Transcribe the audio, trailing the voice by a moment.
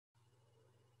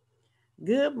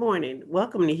Good morning.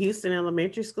 Welcome to Houston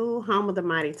Elementary School, home of the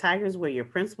Mighty Tigers, where your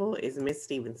principal is Miss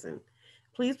Stevenson.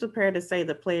 Please prepare to say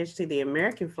the pledge to the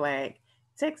American flag,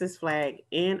 Texas flag,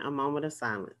 and a moment of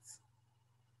silence.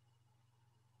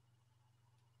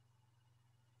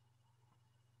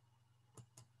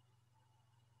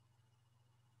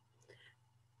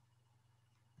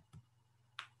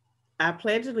 I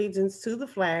pledge allegiance to the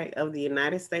flag of the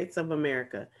United States of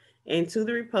America and to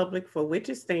the republic for which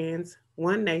it stands,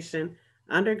 one nation,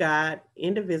 under God,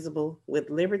 indivisible, with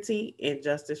liberty and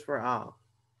justice for all.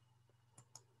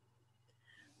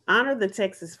 Honor the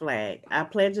Texas flag. I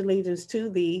pledge allegiance to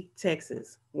the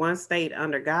Texas, one state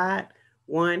under God,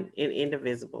 one and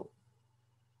indivisible.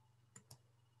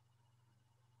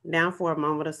 Now for a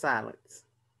moment of silence.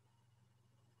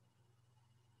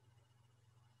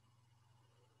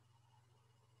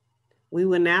 We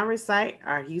will now recite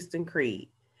our Houston Creed.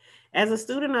 As a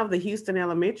student of the Houston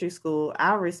Elementary School,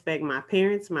 I respect my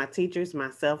parents, my teachers,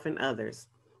 myself, and others.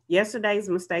 Yesterday's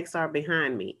mistakes are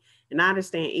behind me, and I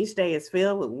understand each day is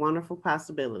filled with wonderful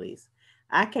possibilities.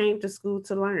 I came to school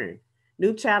to learn.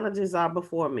 New challenges are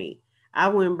before me. I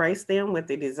will embrace them with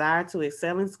the desire to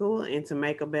excel in school and to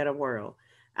make a better world.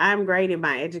 I am great, and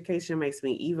my education makes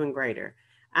me even greater.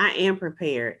 I am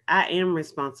prepared. I am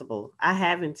responsible. I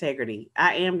have integrity.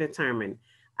 I am determined.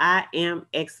 I am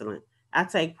excellent. I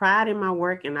take pride in my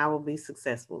work and I will be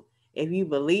successful. If you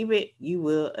believe it, you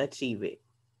will achieve it.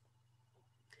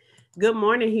 Good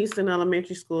morning, Houston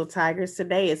Elementary School Tigers.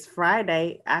 Today is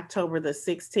Friday, October the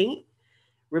 16th.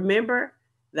 Remember,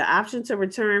 the option to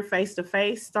return face to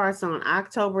face starts on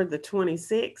October the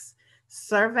 26th.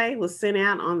 Survey was sent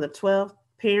out on the 12th.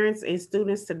 Parents and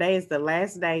students, today is the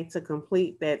last day to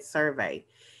complete that survey.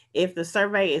 If the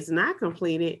survey is not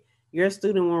completed, your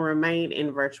student will remain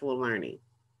in virtual learning.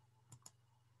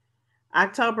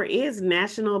 October is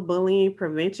National Bullying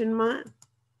Prevention Month.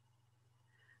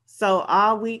 So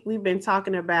all week we've been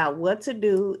talking about what to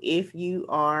do if you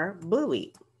are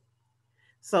bullied.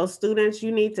 So students,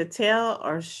 you need to tell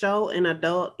or show an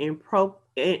adult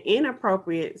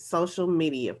inappropriate social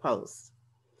media posts.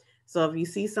 So if you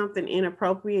see something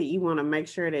inappropriate, you want to make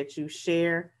sure that you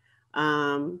share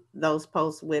those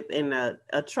posts with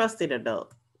a trusted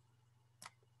adult.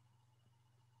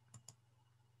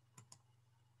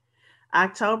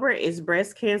 October is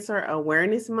Breast Cancer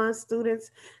Awareness Month,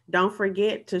 students. Don't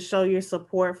forget to show your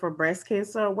support for breast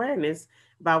cancer awareness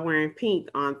by wearing pink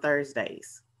on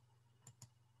Thursdays.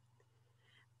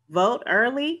 Vote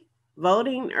early.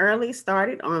 Voting early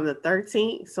started on the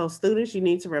 13th. So, students, you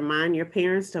need to remind your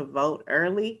parents to vote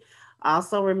early.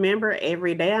 Also, remember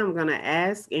every day I'm going to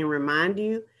ask and remind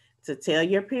you to tell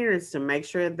your parents to make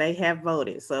sure they have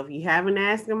voted. So, if you haven't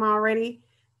asked them already,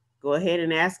 go ahead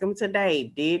and ask them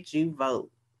today, did you vote?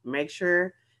 Make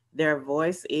sure their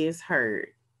voice is heard.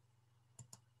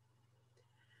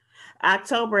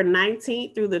 October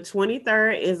 19th through the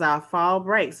 23rd is our fall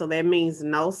break. So that means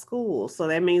no school. So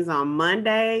that means on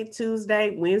Monday,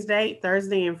 Tuesday, Wednesday,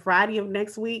 Thursday, and Friday of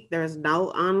next week, there's no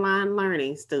online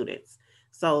learning, students.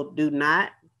 So do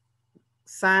not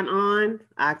sign on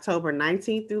October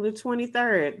 19th through the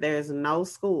 23rd. There's no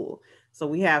school. So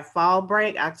we have fall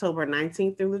break October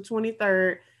 19th through the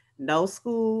 23rd, no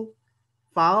school.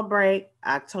 Fall break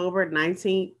October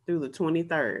 19th through the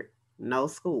 23rd, no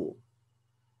school.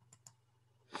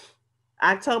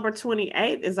 October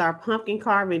 28th is our pumpkin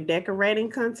carving decorating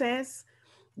contest.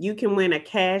 You can win a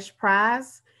cash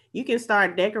prize. You can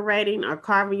start decorating or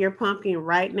carving your pumpkin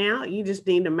right now. You just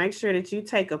need to make sure that you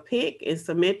take a pic and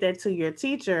submit that to your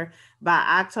teacher by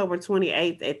October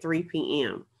 28th at 3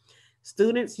 p.m.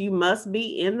 Students, you must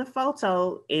be in the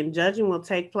photo, and judging will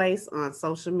take place on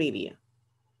social media.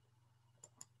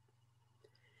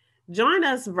 Join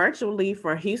us virtually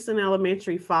for Houston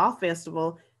Elementary Fall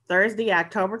Festival Thursday,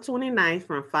 October 29th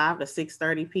from 5 to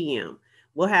 6:30 p.m.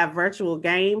 We'll have virtual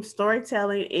games,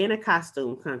 storytelling, and a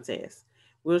costume contest.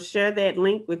 We'll share that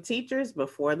link with teachers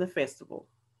before the festival.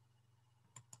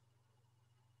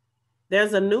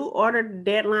 There's a new order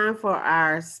deadline for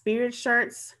our Spirit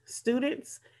Shirts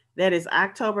students. That is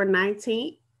October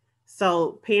 19th.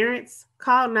 So parents,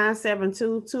 call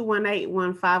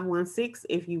 972-218-1516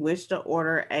 if you wish to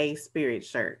order a Spirit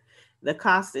shirt. The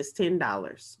cost is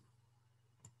 $10.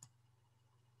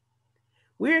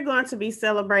 We're going to be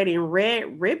celebrating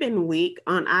Red Ribbon Week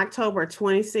on October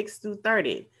 26th through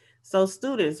 30th. So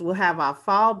students will have our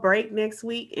fall break next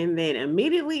week, and then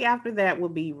immediately after that will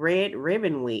be Red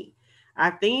Ribbon Week.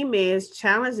 Our theme is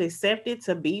Challenge Accepted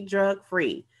to Be Drug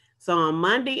Free. So on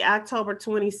Monday, October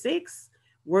 26th,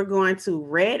 we're going to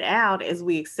red out as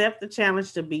we accept the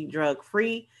challenge to be drug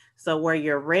free. So wear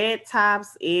your red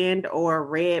tops and or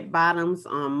red bottoms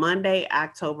on Monday,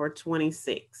 October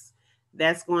 26th.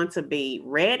 That's going to be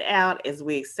read out as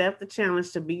we accept the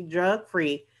challenge to be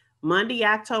drug-free. Monday,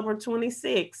 October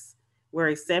 26th, we're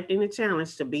accepting the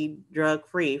challenge to be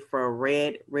drug-free for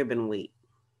Red Ribbon Week.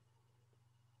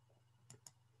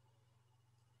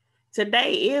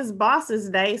 Today is Bosses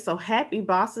Day, so happy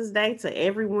Bosses Day to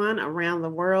everyone around the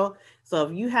world. So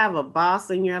if you have a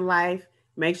boss in your life,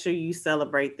 make sure you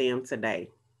celebrate them today.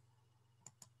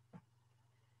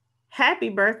 Happy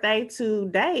birthday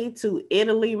today to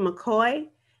Italy McCoy.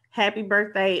 Happy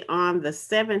birthday on the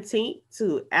 17th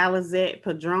to Alizette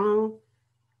Padron,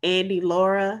 Andy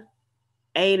Laura,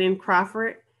 Aiden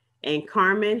Crawford, and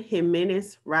Carmen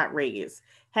Jimenez Rodriguez.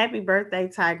 Happy birthday,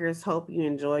 Tigers. Hope you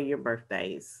enjoy your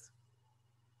birthdays.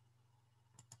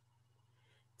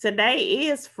 Today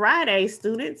is Friday,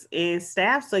 students and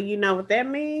staff, so you know what that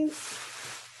means?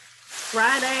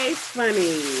 Friday's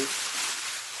Funnies.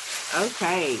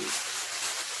 Okay.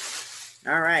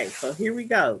 All right, so here we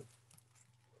go.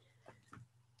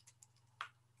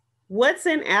 What's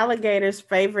an alligator's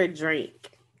favorite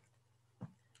drink?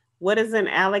 What is an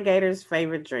alligator's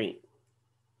favorite drink?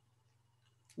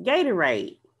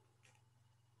 Gatorade.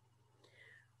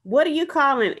 What do you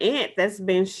call an ant that's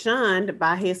been shunned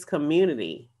by his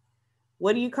community?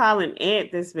 What do you call an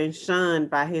ant that's been shunned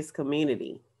by his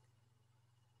community?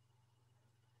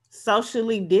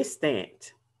 Socially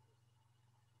distant.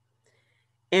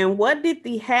 And what did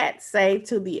the hat say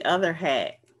to the other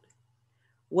hat?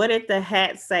 What did the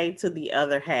hat say to the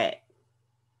other hat?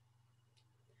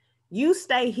 You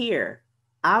stay here.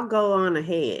 I'll go on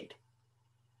ahead.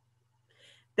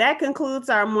 That concludes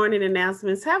our morning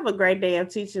announcements. Have a great day of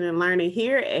teaching and learning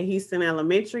here at Houston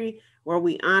Elementary, where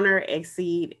we honor,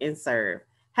 exceed, and serve.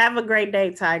 Have a great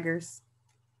day, Tigers.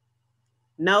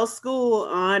 No school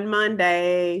on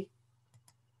Monday.